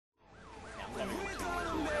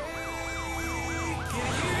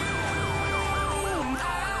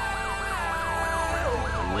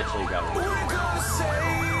government.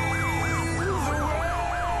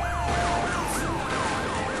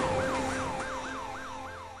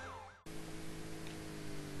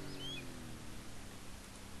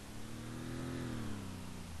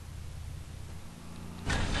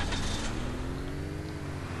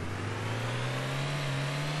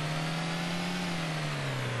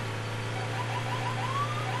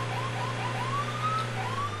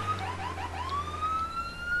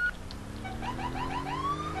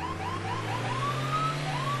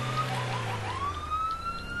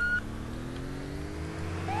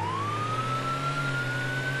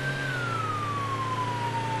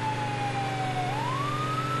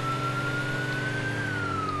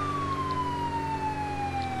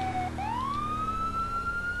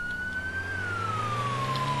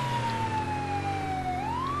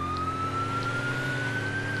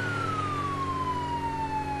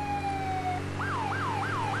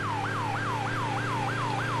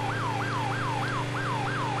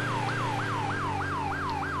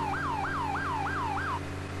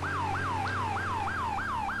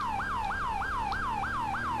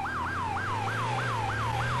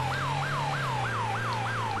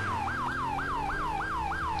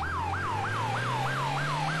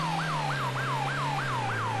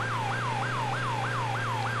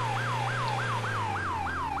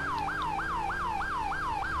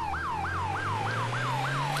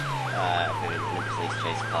 In a police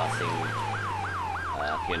chase passing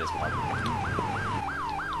Fiona's pub.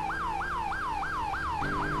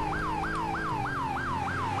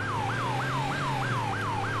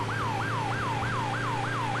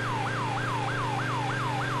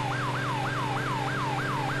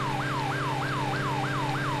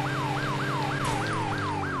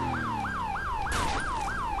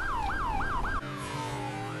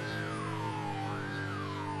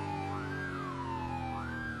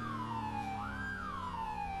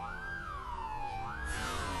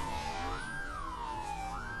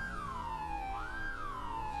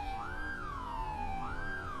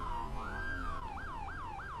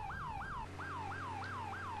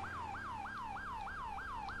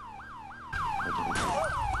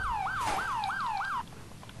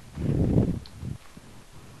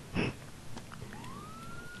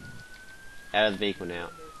 Out of the vehicle now.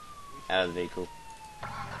 Out of the vehicle.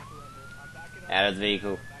 Out of the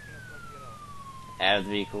vehicle. Out of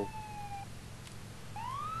the vehicle.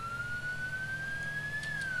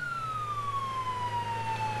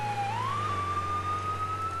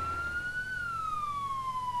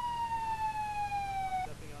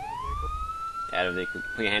 Out of the vehicle.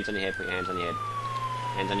 Put your hands on your head, put your hands on your head.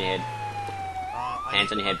 Hands on your head.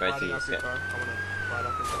 Hands on your head, both of you.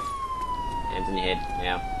 Hands on your head,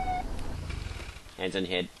 now. Hands on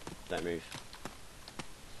your head, don't move.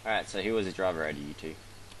 Alright, so who was the driver out of you two?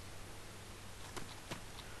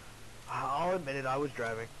 I'll admit it, I was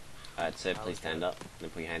driving. Alright, sir, please stand up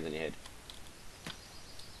and put your hands on your head.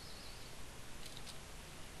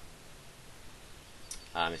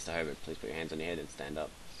 Mr. Hobart, please put your hands on your head and stand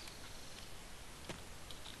up.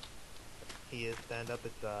 He is stand up,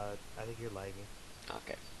 it's I think you're lagging.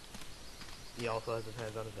 Okay. He also has his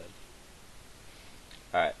hands on his head.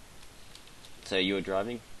 Alright. So you were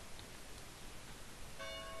driving?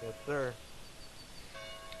 Yes, sir.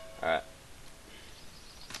 Alright.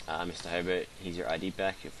 Mr. Hobart, here's your ID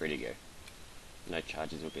back, you're free to go. No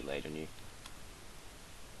charges will be laid on you.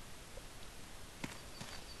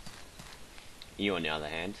 You, on the other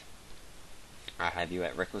hand, I have you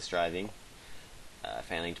at reckless driving,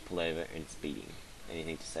 failing to pull over, and speeding.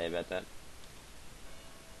 Anything to say about that?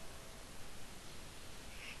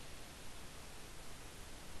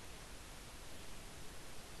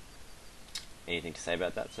 Anything to say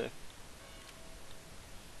about that, sir?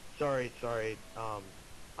 Sorry,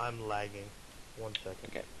 I'm lagging. 1 second.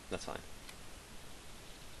 Okay, that's fine.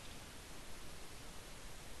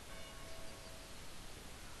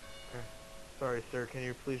 Sorry, sir, can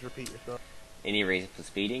you please repeat yourself? Any reason for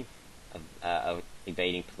speeding,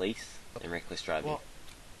 evading police, and reckless driving? Well,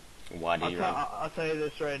 why did you run? I'll tell you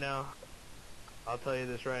this right now. I'll tell you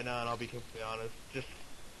this right now, and I'll be completely honest. Just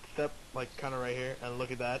step, like, kind of right here, and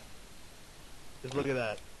look at that. Just look at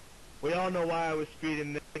that. We all know why I was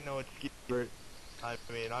speeding. They know it's Skibert. I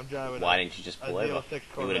mean, I'm driving. Why didn't you just pull over? You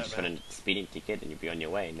would have just man. gotten a speeding ticket and you'd be on your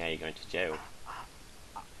way. Now you're going to jail.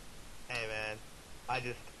 Hey man, I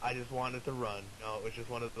just wanted to run. No, it was just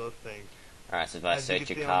one of those things. Alright, so if I As search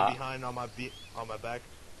you your can see, car, I'm behind on my back.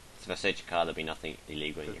 so if I search your car, there'll be nothing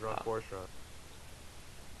illegal in Just your run car. force run.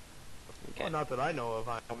 Okay. Well, not that I know of.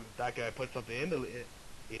 That guy put something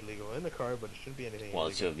illegal in the car, but it shouldn't be anything. Well, illegal.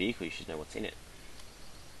 it's your vehicle. You should know what's in it.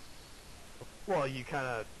 Well, you kind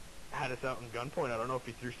of had us out in gunpoint. I don't know if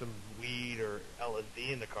he threw some weed or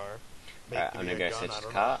LSD in the car. Alright, I'm Maybe gonna a go gun, search I the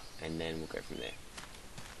don't car, and then we'll go from there.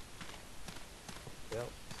 know. Yep.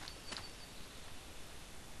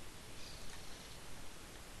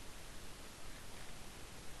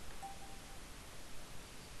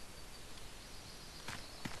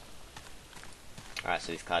 Alright,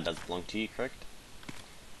 so this car does belong to you, correct?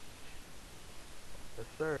 Yes,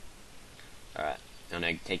 sir. Alright, I'm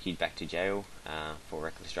gonna take you back to jail for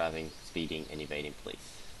reckless driving, speeding, and evading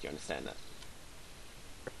police. Do you understand that?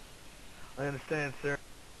 I understand, sir.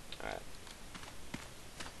 Alright.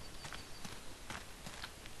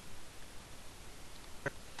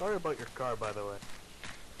 Sorry about your car, by the way.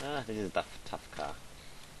 This is a tough car.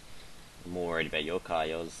 I'm more worried about your car.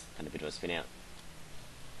 Yours had a bit of a spin out.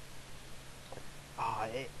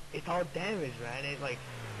 It's all damaged, man. It like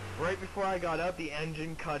right before I got out, the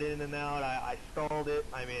engine cut in and out. I stalled it.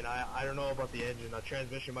 I mean, I don't know about the engine. The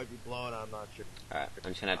transmission might be blown. I'm not sure. Alright,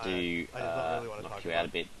 I'm just gonna have to I just don't really wanna knock talk you about out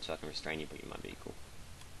a bit so I can restrain you, but you might be cool.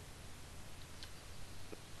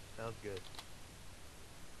 Sounds good.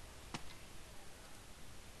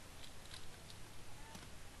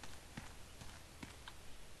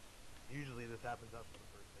 Usually this happens up.